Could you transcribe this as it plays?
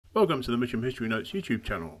Welcome to the Mitcham History Notes YouTube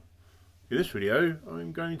channel. In this video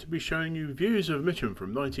I'm going to be showing you views of Mitcham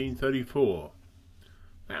from 1934.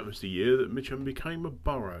 That was the year that Mitcham became a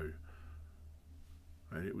borough,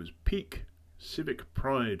 and it was peak civic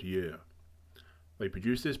pride year. They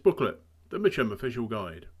produced this booklet, the Mitcham Official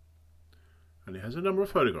Guide, and it has a number of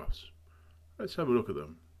photographs. Let's have a look at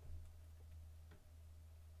them.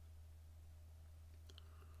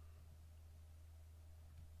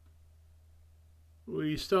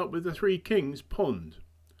 We start with the Three Kings Pond.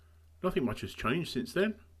 Nothing much has changed since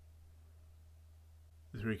then.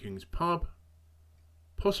 The Three Kings Pub,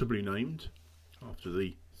 possibly named after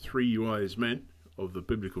the three wise men of the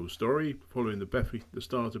biblical story following the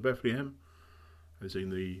stars of Bethlehem, as in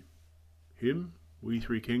the hymn, "We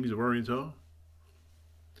Three Kings of Orient are."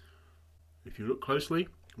 If you look closely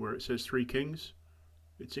where it says Three Kings,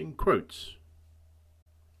 it's in quotes.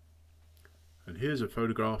 And here's a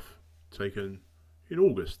photograph taken in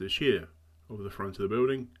August this year of the front of the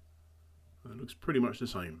building. It looks pretty much the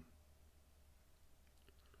same.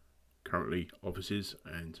 Currently offices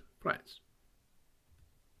and flats.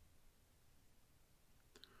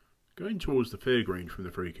 Going towards the fairgreen from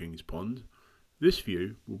the Three Kings Pond, this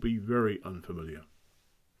view will be very unfamiliar.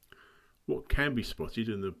 What can be spotted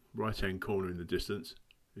in the right hand corner in the distance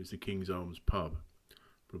is the King's Arms pub,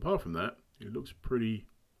 but apart from that it looks pretty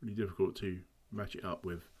difficult to match it up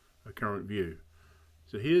with a current view.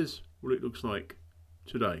 So here's what it looks like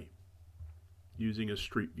today using a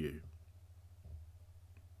street view.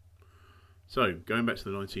 So going back to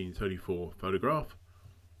the 1934 photograph,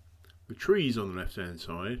 the trees on the left hand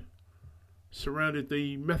side surrounded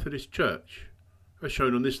the Methodist church as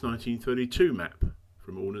shown on this 1932 map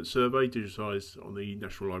from Ordnance Survey digitised on the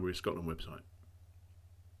National Library of Scotland website.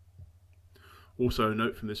 Also a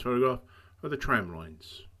note from this photograph are the tram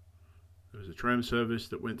lines. There was a tram service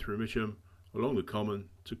that went through Mitcham along the Common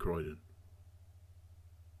to Croydon.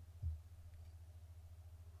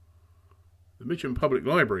 The Mitcham Public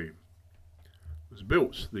Library was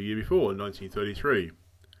built the year before in 1933.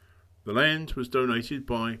 The land was donated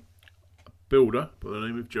by a builder by the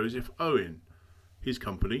name of Joseph Owen. His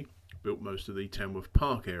company built most of the Tamworth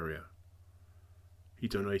Park area. He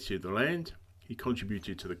donated the land, he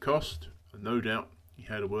contributed to the cost, and no doubt he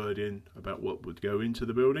had a word in about what would go into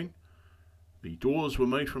the building. The doors were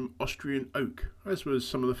made from Austrian oak, as was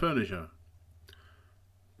some of the furniture.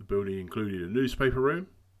 The building included a newspaper room.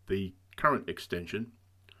 The current extension,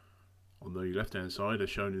 on the left hand side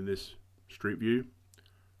as shown in this street view,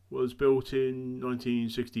 was built in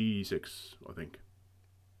 1966, I think.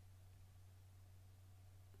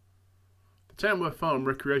 The Tamworth Farm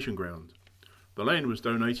Recreation Ground. The land was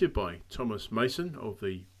donated by Thomas Mason of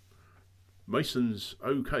the Mason's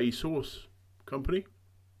OK Sauce Company.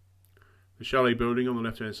 The chalet building on the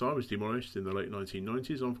left hand side was demolished in the late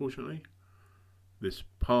 1990s, unfortunately. This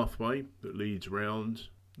pathway that leads round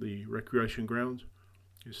the recreation ground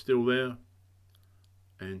is still there,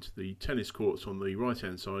 and the tennis courts on the right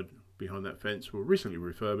hand side behind that fence were recently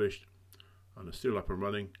refurbished and are still up and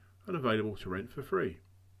running and available to rent for free.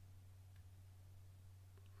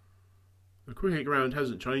 The cricket ground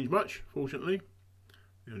hasn't changed much, fortunately.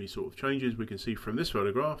 The only sort of changes we can see from this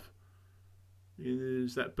photograph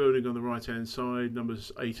is that building on the right hand side,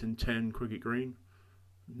 numbers 8 and 10 Cricket Green,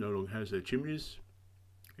 no longer has their chimneys.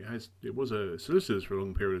 It was a solicitor's for a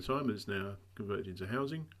long period of time, but it's now converted into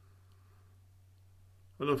housing.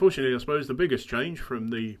 And unfortunately, I suppose the biggest change from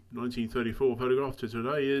the 1934 photograph to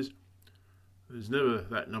today is there's never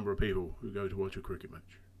that number of people who go to watch a cricket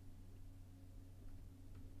match.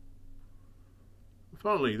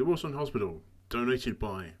 Finally, the Wilson Hospital, donated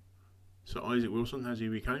by Sir Isaac Wilson as he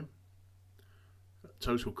became.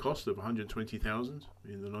 Total cost of $120,000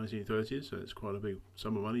 in the 1930s, so it's quite a big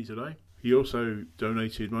sum of money today. He also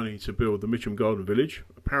donated money to build the Mitcham Garden Village,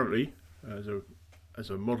 apparently as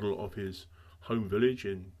a model of his home village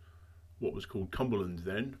in what was called Cumberland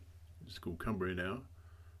then. It's called Cumbria now.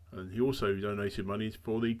 And he also donated money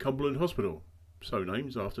for the Cumberland Hospital, so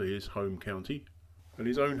named after his home county. And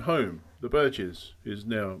his own home, the Birches, is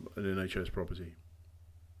now an NHS property.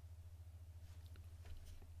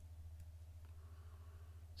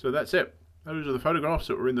 So that's it. Those are the photographs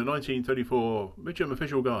that were in the 1934 Mitcham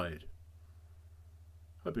Official Guide.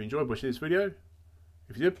 Hope you enjoyed watching this video.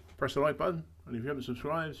 If you did, press the like button, and if you haven't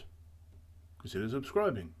subscribed, consider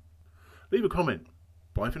subscribing. Leave a comment.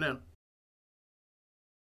 Bye for now.